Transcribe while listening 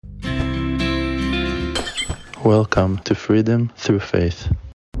Welcome to Freedom Through Faith.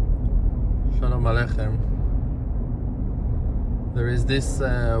 Shalom Aleichem. There is this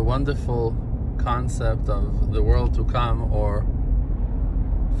wonderful concept of the world to come, or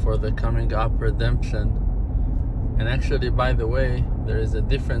for the coming up redemption. And actually, by the way, there is a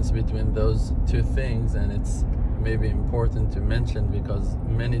difference between those two things, and it's maybe important to mention because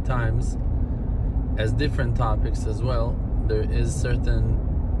many times, as different topics as well, there is certain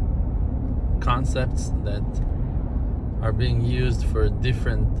concepts that are being used for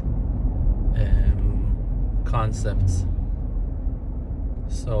different concepts.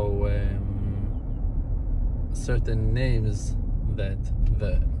 So certain names that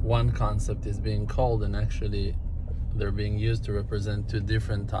the one concept is being called, and actually they're being used to represent two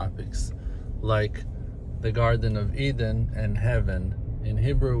different topics, like the Garden of Eden and heaven. In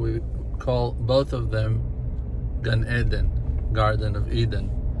Hebrew we call both of them Gan Eden, Garden of Eden,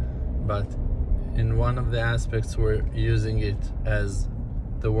 but in one of the aspects we're using it as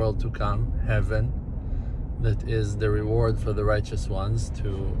the world to come, heaven, that is the reward for the righteous ones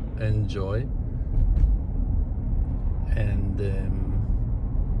to enjoy. And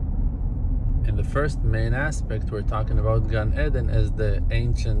in the first main aspect, we're talking about Gan Eden as the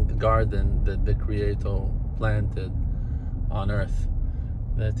ancient garden that the Creator planted on earth,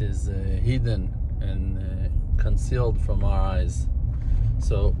 that is hidden and concealed from our eyes.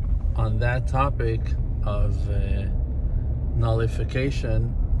 So on that topic of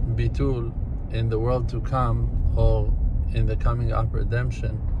nullification, bitul, in the world to come, or in the coming up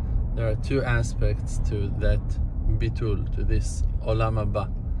redemption, there are two aspects to that bitul, to this olam haba.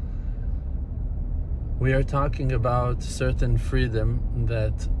 We are talking about certain freedom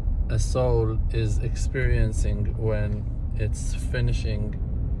that a soul is experiencing when it's finishing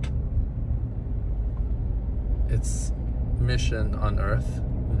its mission on earth.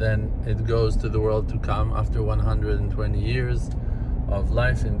 Then it goes to the world to come. After 120 years of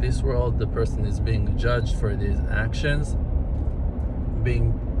life in this world, the person is being judged for these actions,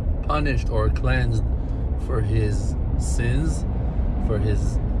 being punished or cleansed for his sins, for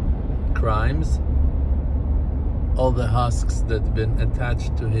his crimes. All the husks that have been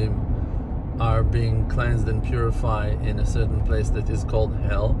attached to him are being cleansed and purified in a certain place that is called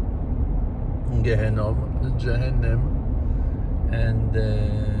hell, Gehennem.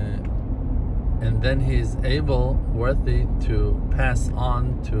 And then he is worthy to pass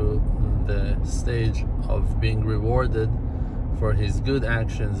on to the stage of being rewarded for his good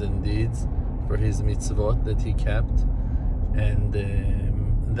actions and deeds, for his mitzvot that he kept, and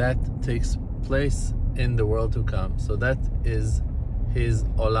that takes place in the world to come. So that is his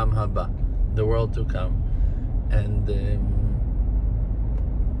olam haba, the world to come. And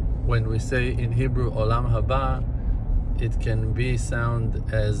when we say in Hebrew olam haba, it can be sound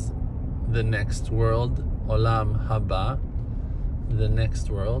as the next world, olam haba, the next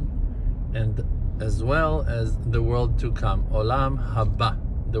world, and as well as the world to come, olam haba,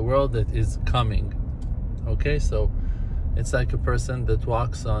 the world that is coming. Okay, so it's like a person that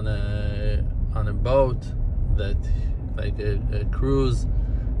walks on a boat, that like a cruise,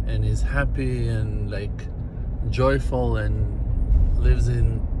 and is happy and like joyful and lives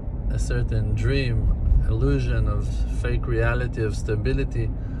in a certain dream, illusion of fake reality of stability,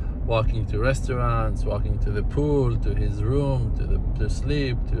 walking to restaurants, walking to the pool, to his room, to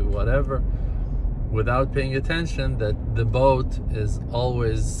sleep, to whatever, without paying attention that the boat is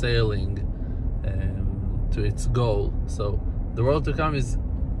always sailing to its goal. So the world to come is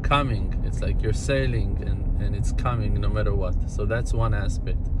coming. It's like you're sailing and it's coming no matter what. So that's one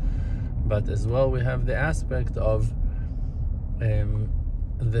aspect. But as well, we have the aspect of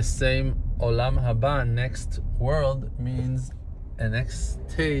the same olam haba, next world, means a next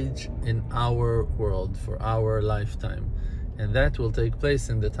stage in our world for our lifetime, and that will take place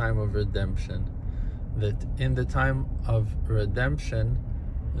in the time of redemption. That in the time of redemption,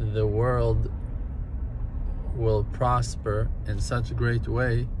 the world will prosper in such a great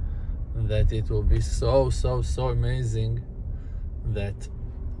way that it will be so amazing that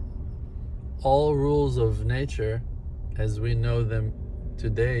all rules of nature as we know them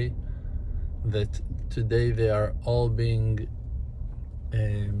today, that today they are all being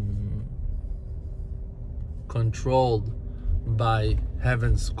controlled by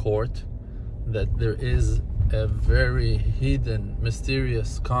heaven's court, that there is a very hidden,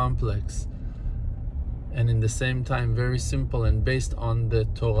 mysterious, complex, and in the same time very simple and based on the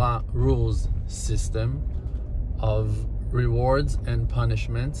Torah rules system of rewards and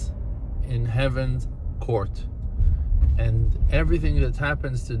punishments in heaven's court. And everything that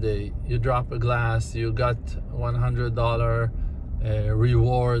happens today, you drop a glass, you got $100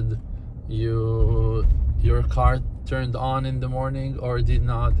 reward, you your car turned on in the morning or did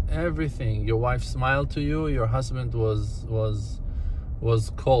not. Everything. Your wife smiled to you, your husband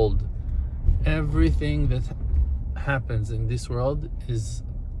was cold. Everything that happens in this world is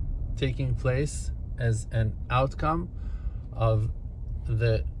taking place as an outcome of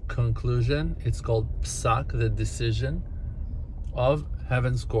the conclusion. It's called psak, the decision of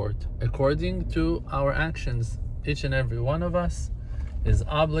heaven's court. According to our actions, each and every one of us is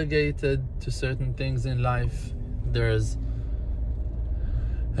obligated to certain things in life. There's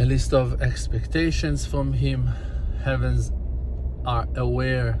a list of expectations from him. Heavens are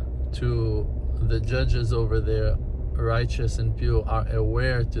aware to the judges over there, righteous and pure, are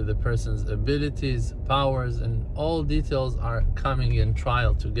aware to the person's abilities, powers, and all details are coming in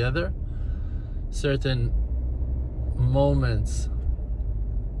trial together. Certain moments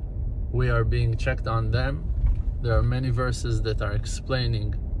we are being checked on them. There are many verses that are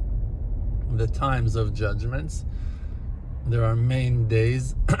explaining the times of judgments. There are main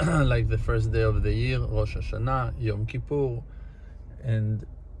days like the first day of the year, Rosh Hashanah, Yom Kippur, and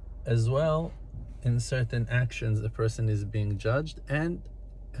as well in certain actions a person is being judged, and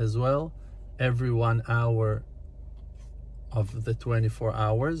as well every 1 hour of the 24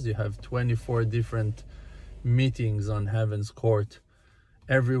 hours you have 24 different meetings on heaven's court.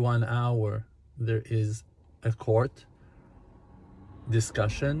 Every 1 hour there is a court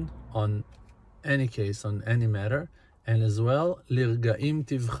discussion on any case, on any matter, and as well lirgaim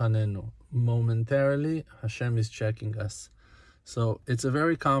tivchanenu, momentarily Hashem is checking us. So it's a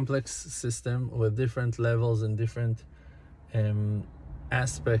very complex system with different levels and different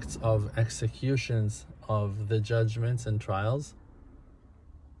aspects of executions of the judgments and trials.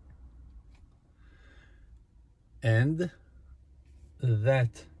 And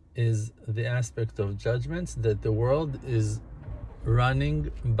that is the aspect of judgments that the world is running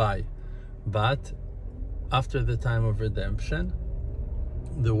by. But after the time of redemption,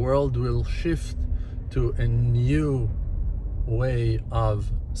 the world will shift to a new way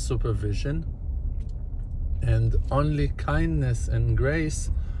of supervision, and only kindness and grace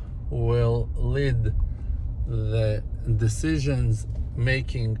will lead the decisions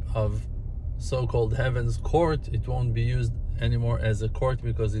making of so-called heaven's court. It won't be used anymore as a court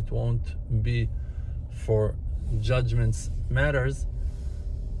because it won't be for judgments matters,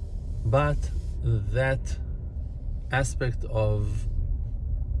 but that aspect of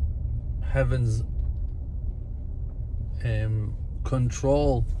heaven's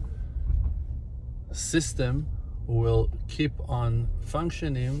control system will keep on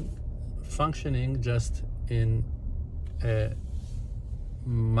functioning just in a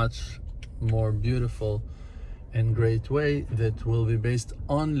much more beautiful and great way that will be based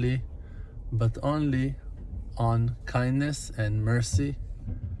only on kindness and mercy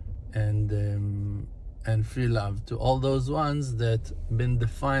and free love to all those ones that been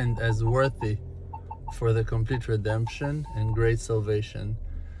defined as worthy for the complete redemption and great salvation.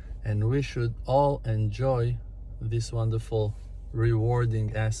 And we should all enjoy this wonderful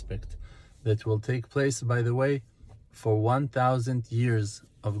rewarding aspect that will take place, by the way, for 1,000 years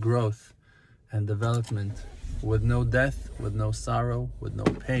of growth and development, with no death, with no sorrow, with no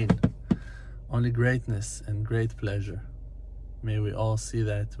pain, only greatness and great pleasure. May we all see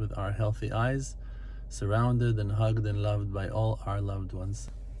that with our healthy eyes, surrounded and hugged and loved by all our loved ones.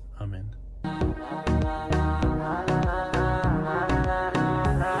 Amen.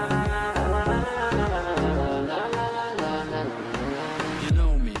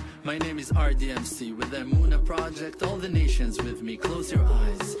 My name is RDMC with the Emunah Project, all the nations with me. Close your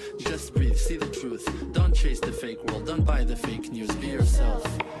eyes, just breathe, see the truth. Don't chase the fake world, don't buy the fake news. Be yourself,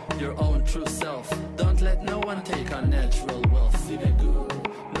 your own true self. Don't let no one take our natural wealth.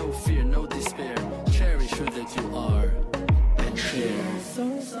 No fear, no despair. Cherish who that you are and share.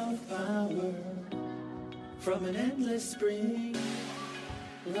 Source of power from an endless spring.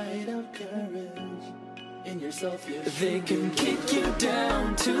 Light of courage in yourself, they can kick you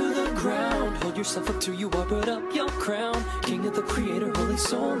down to the ground. Hold yourself up till you are, put up your crown. King of the creator, holy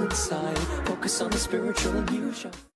soul inside. Focus on the spiritual and you shall